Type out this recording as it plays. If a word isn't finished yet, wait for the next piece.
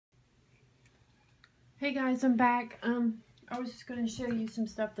Hey guys, I'm back. I was just going to show you some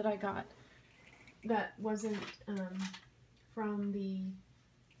stuff that I got that wasn't from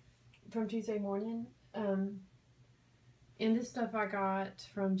Tuesday morning. And this stuff I got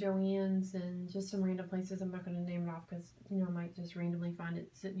from Joann's and just some random places. I'm not going to name it off because, you know, I might just randomly find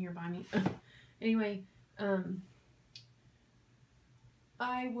it sitting here by me. Anyway,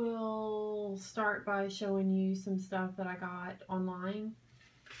 I will start by showing you some stuff that I got online.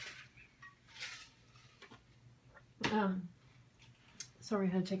 Sorry, I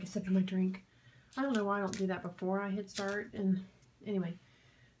had to take a sip of my drink. I don't know why I don't do that before I hit start. And anyway,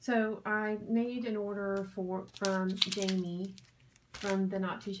 so I made an order from Jamie from the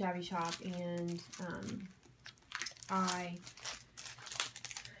Not Too Shabby shop, and I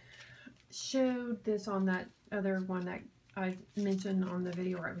showed this on that other one that I mentioned on the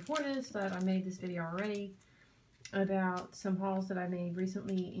video right before this, that I made this video already about some hauls that I made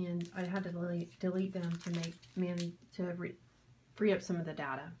recently, and I had to delete them to free up some of the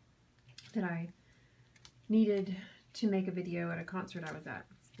data that I needed to make a video at a concert I was at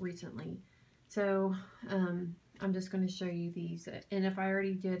recently. So I'm just going to show you these, and if I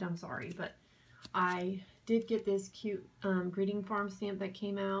already did, I'm sorry, but I did get this cute greeting farm stamp that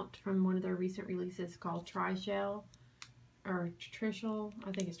came out from one of their recent releases called Trishell, or Trishell,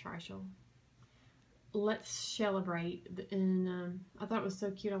 I think it's Trishell. Let's celebrate. And I thought it was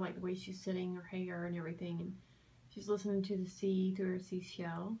so cute. I like the way she's sitting, her hair and everything, and she's listening to the sea through her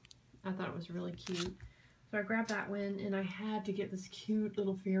seashell. I thought it was really cute, so I grabbed that one, and I had to get this cute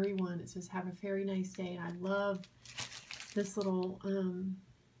little fairy one. It says "Have a very nice day," and I love this little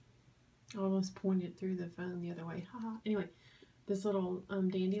I almost pointed through the phone the other way, haha. Anyway, this little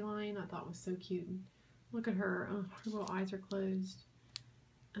dandelion I thought was so cute. And look at her, her little eyes are closed,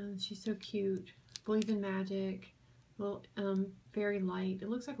 she's so cute. Believe in magic, little fairy light. It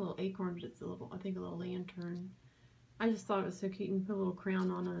looks like a little acorn, but it's a little, I think, a little lantern. I just thought it was so cute. You can put a little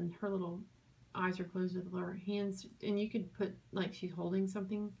crown on her, and her little eyes are closed with her hands, and you could put like she's holding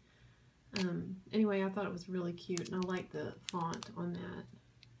something. Anyway, I thought it was really cute, and I like the font on that,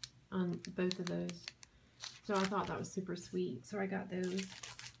 on both of those. So I thought that was super sweet. So I got those,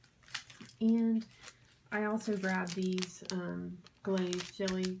 and I also grabbed these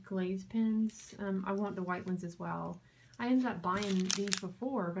jelly glaze pens. I want the white ones as well. I ended up buying these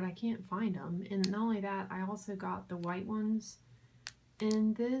before, but I can't find them. And not only that, I also got the white ones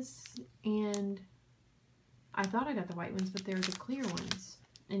in this, and I thought I got the white ones, but they're the clear ones.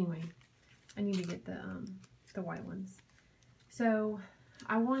 Anyway, I need to get the white ones. So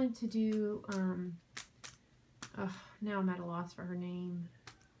I wanted to do, now I'm at a loss for her name.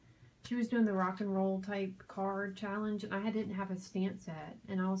 She was doing the rock and roll type card challenge, and I didn't have a stamp set,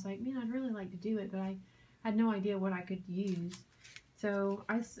 and I was like, man, I'd really like to do it, but I had no idea what I could use. So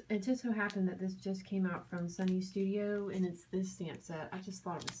it just so happened that this just came out from Sunny Studio, and it's this stamp set. I just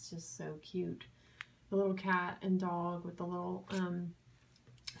thought it was just so cute. The little cat and dog with the little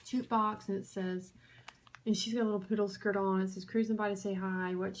jute box, and it says, and she's got a little poodle skirt on. It says, cruising by to say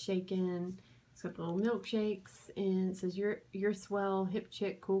hi, what's shaking? It's got the little milkshakes, and it says, you're swell, hip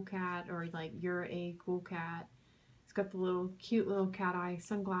chick, cool cat, or like, you're a cool cat. It's got the little cute little cat eye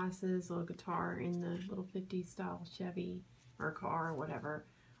sunglasses, little guitar in the little 50s style Chevy or car or whatever.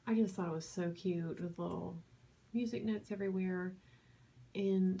 I just thought it was so cute with little music notes everywhere,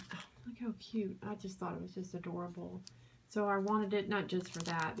 and look how cute. I just thought it was just adorable. So I wanted it not just for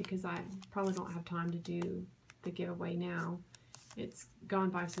that, because I probably don't have time to do the giveaway now. It's gone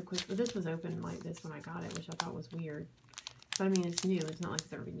by so quick. But this was open like this when I got it, which I thought was weird. But I mean, it's new. It's not like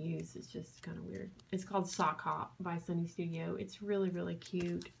it's ever been used. It's just kind of weird. It's called Sock Hop by Sunny Studio. It's really, really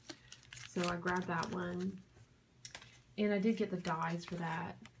cute. So I grabbed that one. And I did get the dies for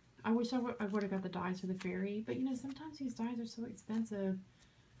that. I wish I would have got the dies for the fairy. But, you know, sometimes these dies are so expensive.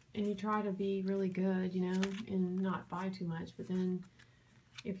 And you try to be really good, you know, and not buy too much. But then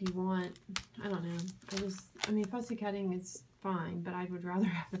if you want, I don't know. I mean, fussy cutting is fine, but I would rather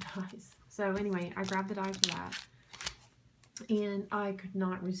have the dies. So anyway, I grabbed the dies for that. And I could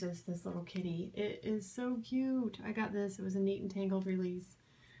not resist this little kitty. It is so cute. I got this. It was a Neat and Tangled release.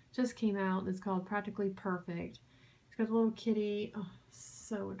 Just came out. It's called Practically Perfect. It's got a little kitty. Oh,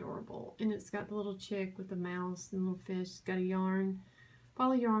 so adorable. And it's got the little chick with the mouse and the little fish. It's got a yarn.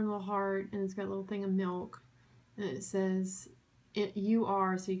 Ball of yarn, little heart. And it's got a little thing of milk. And it says, you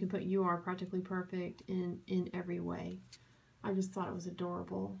are, so you can put you are practically perfect in every way. I just thought it was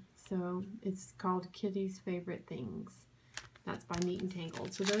adorable. So it's called Kitty's Favorite Things. That's by Neat and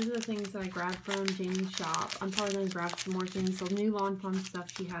Tangled. So those are the things that I grabbed from Jamie's shop. I'm probably going to grab some more things. The new Lawn Fun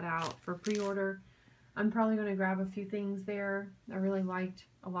stuff she had out for pre-order. I'm probably going to grab a few things there. I really liked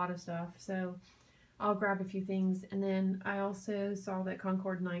a lot of stuff. So I'll grab a few things. And then I also saw that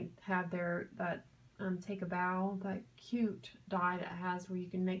Concord Night had that Take a Bow, that cute die that has where you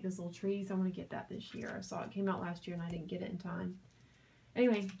can make those little trees. I want to get that this year. I saw it came out last year and I didn't get it in time.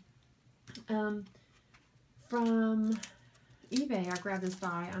 Anyway, from eBay, I grabbed this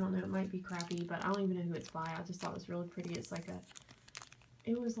die. I don't know, it might be crappy, but I don't even know who it's by. I just thought it was really pretty. It's like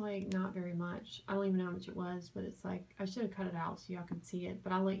it was like not very much. I don't even know how much it was, but it's like, I should have cut it out so y'all could see it,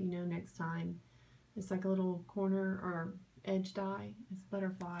 but I'll let you know next time. It's like a little corner or edge die. It's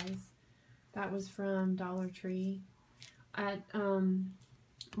butterflies. That was from Dollar Tree. At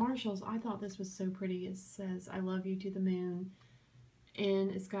Marshall's, I thought this was so pretty. It says, I love you to the moon.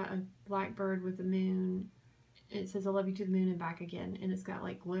 And it's got a blackbird with the moon. It says, I love you to the moon and back again. And it's got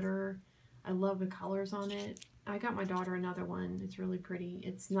like glitter. I love the colors on it. I got my daughter another one. It's really pretty.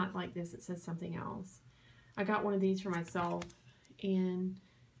 It's not like this. It says something else. I got one of these for myself. And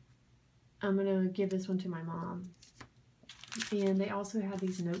I'm going to give this one to my mom. And they also have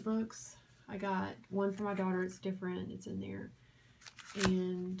these notebooks. I got one for my daughter. It's different. It's in there.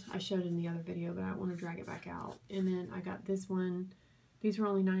 And I showed it in the other video, but I don't want to drag it back out. And then I got this one. These were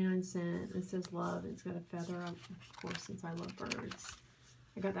only 99 cents. It says love. It's got a feather, of course, since I love birds.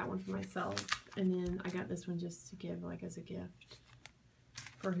 I got that one for myself. And then I got this one just to give, like, as a gift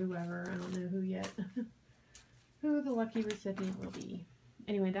for whoever. I don't know who yet. Who the lucky recipient will be.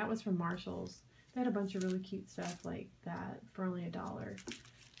 Anyway, that was from Marshall's. They had a bunch of really cute stuff like that for only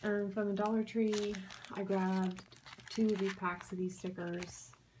 $1. From the Dollar Tree, I grabbed 2 of these packs of these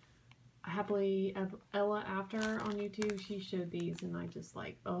stickers. Happily Ella After on YouTube, she showed these and I just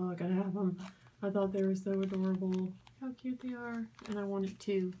like, oh, I gotta have them. I thought they were so adorable. How cute they are. And I wanted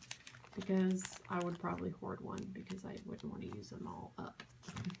 2 because I would probably hoard one because I wouldn't want to use them all up.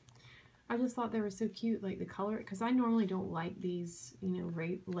 I just thought they were so cute, like the color, because I normally don't like these, you know,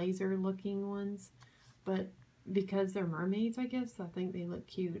 laser looking ones, but because they're mermaids, I guess, I think they look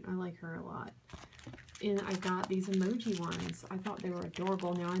cute. I like her a lot. And I got these emoji ones. I thought they were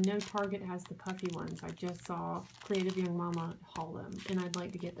adorable. Now, I know Target has the puffy ones. I just saw Creative Young Mama haul them, and I'd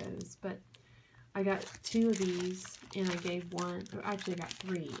like to get those. But I got 2 of these, and I gave one, actually I got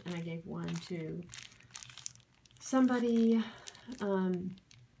 3, and I gave one to somebody.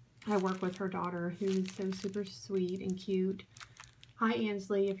 I work with her daughter, who is so super sweet and cute. Hi,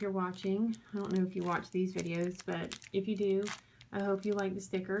 Ansley, if you're watching. I don't know if you watch these videos, but if you do, I hope you like the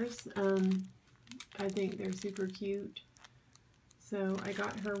stickers. I think they're super cute. So I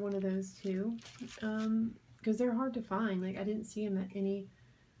got her one of those too. Because they're hard to find. Like, I didn't see them at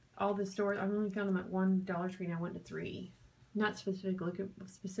all the stores. I've only found them at one Dollar Tree and I went to 3. Not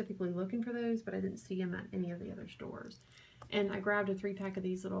specifically looking for those, but I didn't see them at any of the other stores. And I grabbed a 3-pack of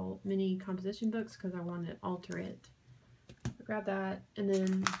these little mini composition books because I wanted to alter it. I grabbed that, and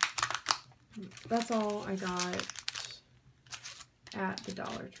then that's all I got at the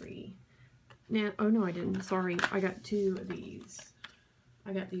Dollar Tree. Now, oh no, I didn't. Sorry, I got 2 of these.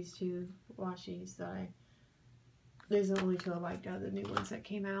 I got these 2 washies that these are the only 2 I liked out of the new ones that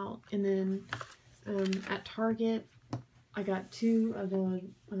came out. And then at Target, I got 2 of the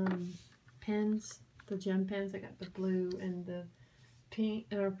pens, the gem pens. I got the blue and the pink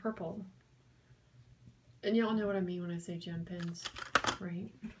or purple. And y'all know what I mean when I say gem pens,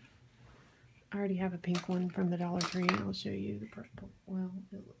 right? I already have a pink one from the Dollar Tree, and I'll show you the purple. Well,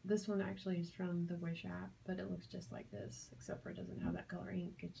 this one actually is from the Wish app, but it looks just like this, except for it doesn't have that color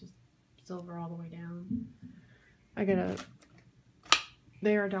ink. It's just silver all the way down.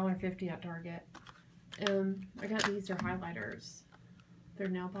 They are $1.50 at Target. I got these, they're highlighters. They're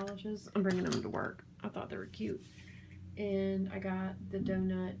nail polishes. I'm bringing them to work. I thought they were cute. And I got the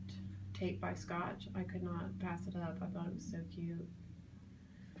donut tape by Scotch. I could not pass it up. I thought it was so cute.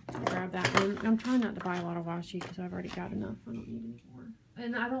 I grabbed that one. I'm trying not to buy a lot of washi because I've already got enough. I don't need any more.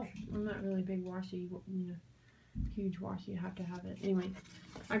 And I'm not really a big washi, you know, huge washi. You have to have it. Anyway,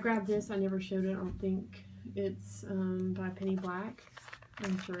 I grabbed this. I never showed it. I don't think it's by Penny Black.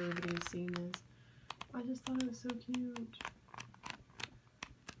 I'm sure everybody's seen this. I just thought it was so cute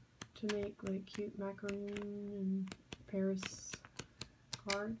to make like cute macaroon and Paris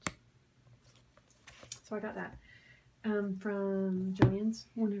cards. So I got that. From Joanns,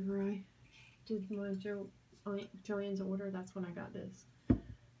 whenever I did my Joanns order, that's when I got this.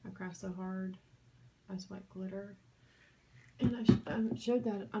 I crafted so hard, I sweat glitter, and I showed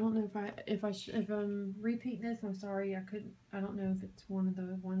that. I don't know if I'm repeating this. I'm sorry. I don't know if it's one of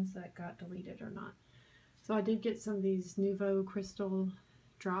the ones that got deleted or not. So I did get some of these Nouveau crystal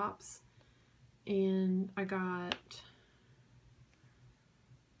drops, and I got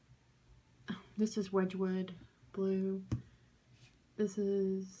this is Wedgwood blue. This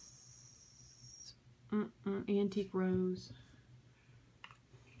is Antique rose.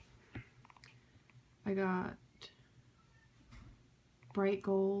 I got bright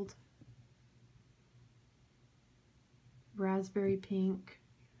gold, raspberry pink,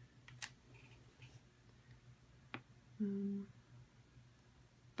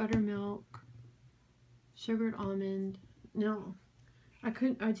 buttermilk, sugared almond. No, I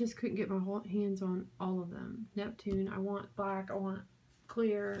just couldn't get my hands on all of them. Neptune, I want black, I want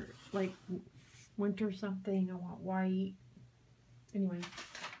clear, like winter something, I want white. Anyway,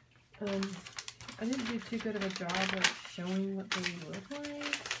 I didn't do too good of a job like showing what they look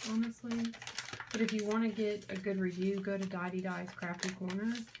like, honestly. But if you want to get a good review, go to Dottie Die's Crafty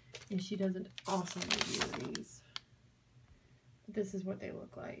Corner, and she does an awesome review of these. But this is what they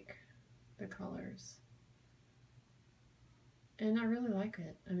look like, the colors. And I really like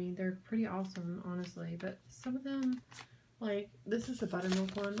it. I mean, they're pretty awesome, honestly. But some of them, like, this is the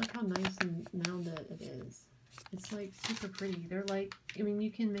buttermilk one. Look how nice and mounded it is. It's, like, super pretty. They're, like, I mean, you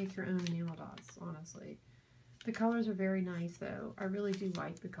can make your own enamel dots, honestly. The colors are very nice, though. I really do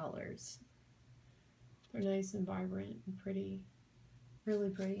like the colors. They're nice and vibrant and pretty. Really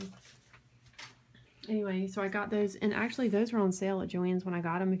pretty. Anyway, so I got those. And actually, those were on sale at Joann's when I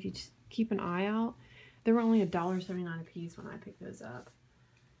got them. If you just keep an eye out. They were only $1.79 a piece when I picked those up.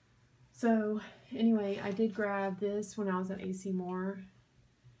 So, anyway, I did grab this when I was at ACMoore.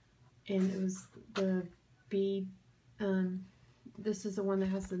 And it was the bead. This is the one that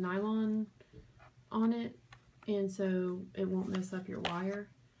has the nylon on it. And so it won't mess up your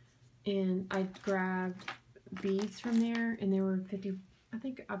wire. And I grabbed beads from there. And they were 50. I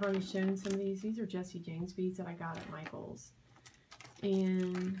think I've already shown some of these. These are Jesse James beads that I got at Michael's.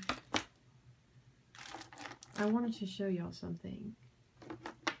 And I wanted to show y'all something.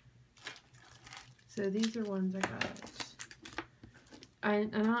 So these are ones I got. I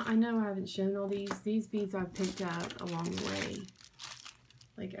know I haven't shown all these. These beads I've picked up along the way,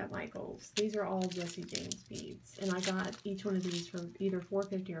 like at Michael's. These are all Jesse James beads, and I got each one of these for either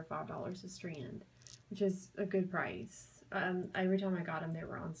 $4.50 or $5 a strand, which is a good price. Every time I got them, they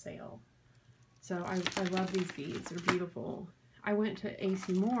were on sale. So I love these beads. They're beautiful. I went to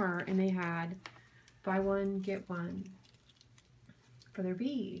ACMoore and they had buy one, get one for their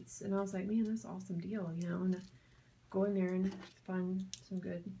beads. And I was like, man, that's an awesome deal, you know, and go in there and find some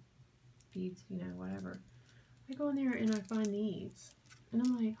good beads, you know, whatever. I go in there and I find these. And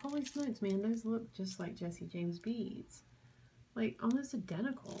I'm like, holy smokes, man, those look just like Jesse James beads. Like, almost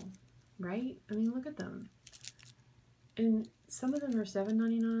identical, right? I mean, look at them. And some of them are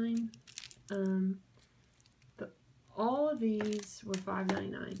 $7.99. All of these were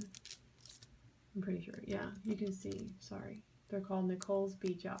 $5.99. I'm pretty sure. Yeah, you can see. Sorry. They're called Nicole's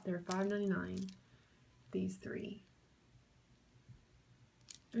Beach Out. They're $5.99. These three.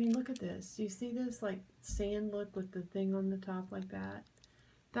 I mean, look at this. Do you see this, like, sand look with the thing on the top like that?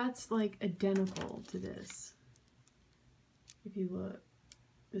 That's, like, identical to this. If you look.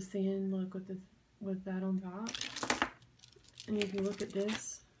 The sand look with that on top. And if you look at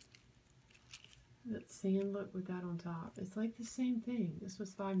this, that sand look with that on top. It's like the same thing. This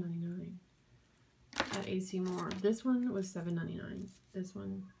was $5.99 at ACMoore. This one was $7.99. This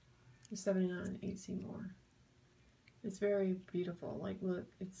one was $7.99 at ACMoore. It's very beautiful. Like, look,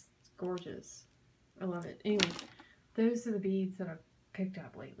 it's gorgeous. I love it. Anyway, those are the beads that I've picked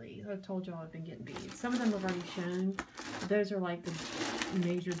up lately. I've told y'all I've been getting beads. Some of them I've already shown. But those are like the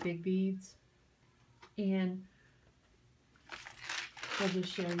major big beads. And I'll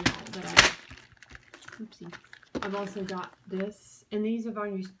just show y'all that I've also got this. And these I've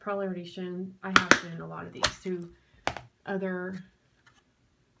probably already shown. I have shown a lot of these through other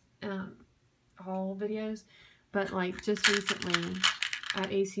haul videos. But like just recently at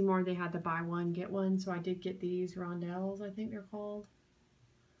ACMoore they had the buy one get one. So I did get these rondelles, I think they're called.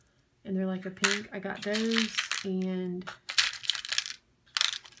 And they're like a pink. I got those, and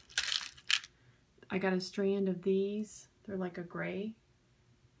I got a strand of these. They're like a gray.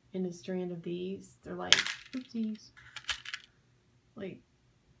 And a strand of these. They're like, oopsies, like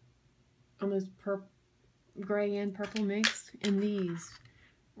almost gray and purple mixed. And these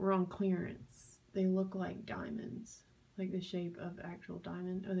were on clearance. They look like diamonds, like the shape of actual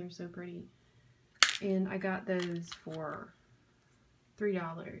diamond. Oh, they're so pretty. And I got those for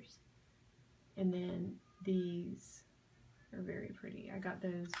 $3. And then these are very pretty. I got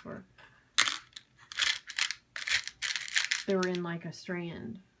those for, they were in like a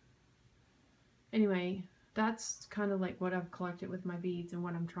strand. Anyway, that's kind of like what I've collected with my beads and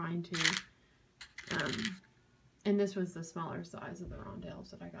what I'm trying to, and this was the smaller size of the rondelles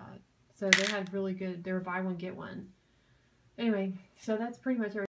that I got. So they had really good, they were buy one, get one. Anyway, so that's pretty much everything.